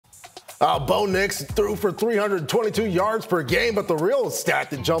Bo Nix threw for 322 yards per game, but the real stat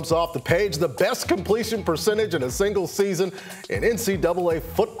that jumps off the page, the best completion percentage in a single season in NCAA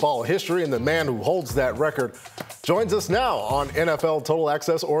football history, and the man who holds that record joins us now on NFL Total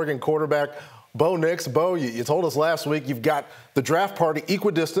Access, Oregon quarterback Bo Nix. Bo, you told us last week you've got the draft party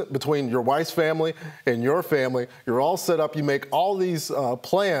equidistant between your wife's family and your family. You're all set up. You make all these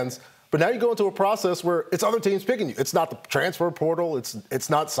plans. But now you go into a process where it's other teams picking you. It's not the transfer portal. It's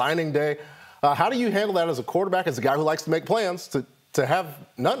not signing day. How do you handle that as a quarterback, as a guy who likes to make plans, to have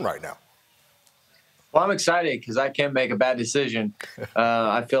none right now? Well, I'm excited because I can't make a bad decision.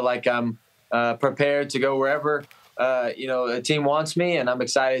 I feel like I'm prepared to go wherever a team wants me, and I'm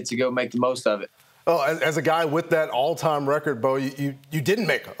excited to go make the most of it. Oh, as a guy with that all-time record, Bo, you didn't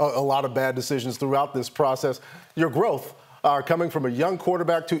make a lot of bad decisions throughout this process. Your growth coming from a young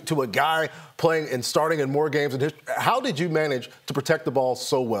quarterback to a guy playing and starting in more games in history. How did you manage to protect the ball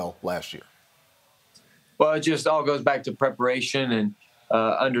so well last year? Well, it just all goes back to preparation and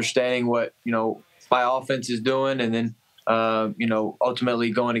understanding what, my offense is doing, and then,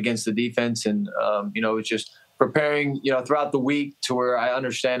 ultimately going against the defense. And, it's just preparing, throughout the week to where I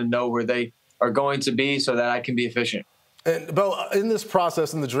understand and know where they are going to be so that I can be efficient. And, Bo, in this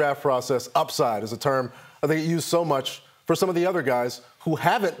process, in the draft process, upside is a term I think you use so much for some of the other guys who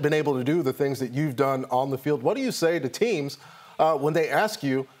haven't been able to do the things that you've done on the field. What do you say to teams when they ask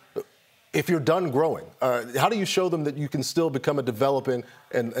you if you're done growing? How do you show them that you can still become a developing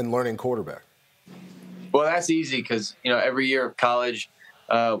and learning quarterback? Well, that's easy because, every year of college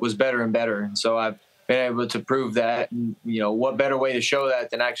was better and better. And so I've been able to prove that. And, what better way to show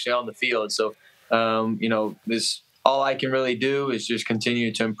that than actually on the field? So, this all I can really do is just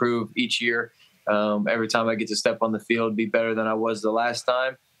continue to improve each year. Every time I get to step on the field, be better than I was the last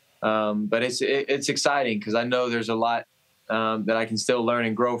time. But it's exciting because I know there's a lot that I can still learn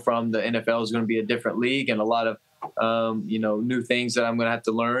and grow from. The NFL is going to be a different league, and a lot of new things that I'm going to have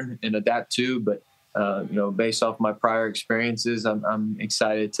to learn and adapt to. But based off my prior experiences, I'm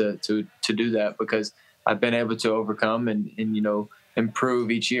excited to do that because I've been able to overcome and improve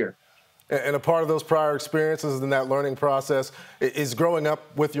each year. And a part of those prior experiences in that learning process is growing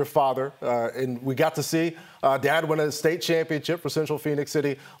up with your father. And we got to see Dad win a state championship for Central Phoenix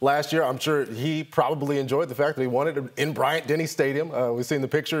City last year. I'm sure he probably enjoyed the fact that he won it in Bryant-Denny Stadium. We've seen the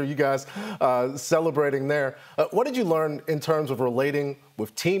picture of you guys celebrating there. What did you learn in terms of relating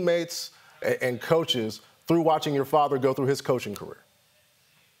with teammates and coaches through watching your father go through his coaching career?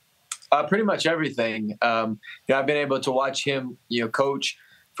 Pretty much everything. I've been able to watch him, coach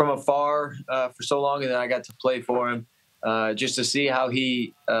from afar for so long, and then I got to play for him just to see how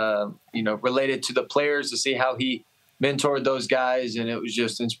he, related to the players, to see how he mentored those guys, and it was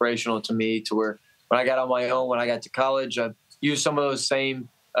just inspirational to me. To where when I got on my own, when I got to college, I used some of those same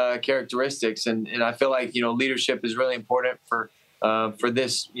characteristics, and I feel like leadership is really important for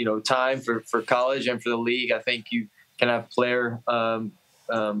this time for college and for the league. I think you can have player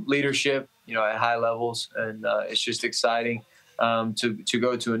leadership, at high levels, and it's just exciting. To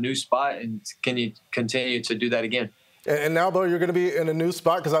go to a new spot and can you continue to do that again. And now, Bo, you're going to be in a new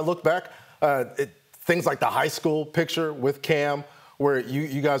spot because I look back at things like the high school picture with Cam where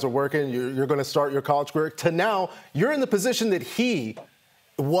you guys are working, you're going to start your college career, to now you're in the position that he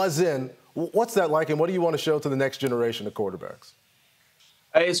was in. What's that like, and what do you want to show to the next generation of quarterbacks?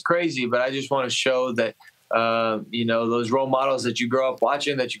 It's crazy, but I just want to show that, those role models that you grow up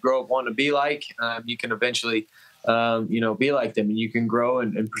watching, that you grow up wanting to be like, you can eventually be like them, and you can grow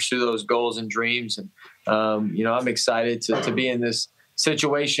and pursue those goals and dreams. And, I'm excited to be in this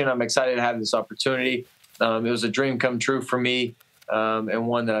situation. I'm excited to have this opportunity. It was a dream come true for me, and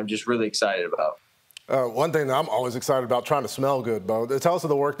one that I'm just really excited about. One thing that I'm always excited about, trying to smell good, Bo. Tell us of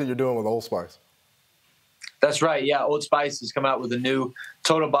the work that you're doing with Old Spice. That's right. Yeah. Old Spice has come out with a new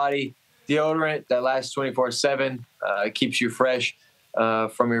total body deodorant that lasts 24/7, keeps you fresh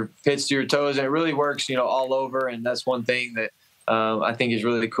from your pits to your toes, and it really works, all over. And that's one thing that I think is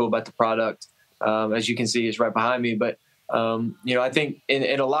really cool about the product. As you can see, it's right behind me. But I think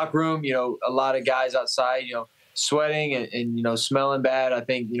in a locker room, a lot of guys outside, sweating and smelling bad. I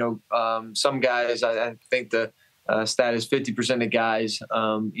think some guys, I think the stat is 50% of guys,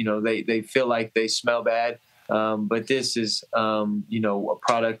 they feel like they smell bad. But this is a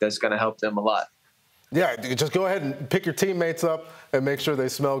product that's going to help them a lot. Yeah, just go ahead and pick your teammates up and make sure they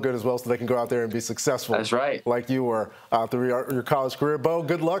smell good as well so they can go out there and be successful. That's right. Like you were through your college career. Bo,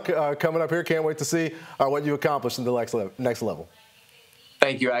 good luck coming up here. Can't wait to see what you accomplish in the next level.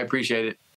 Thank you. I appreciate it.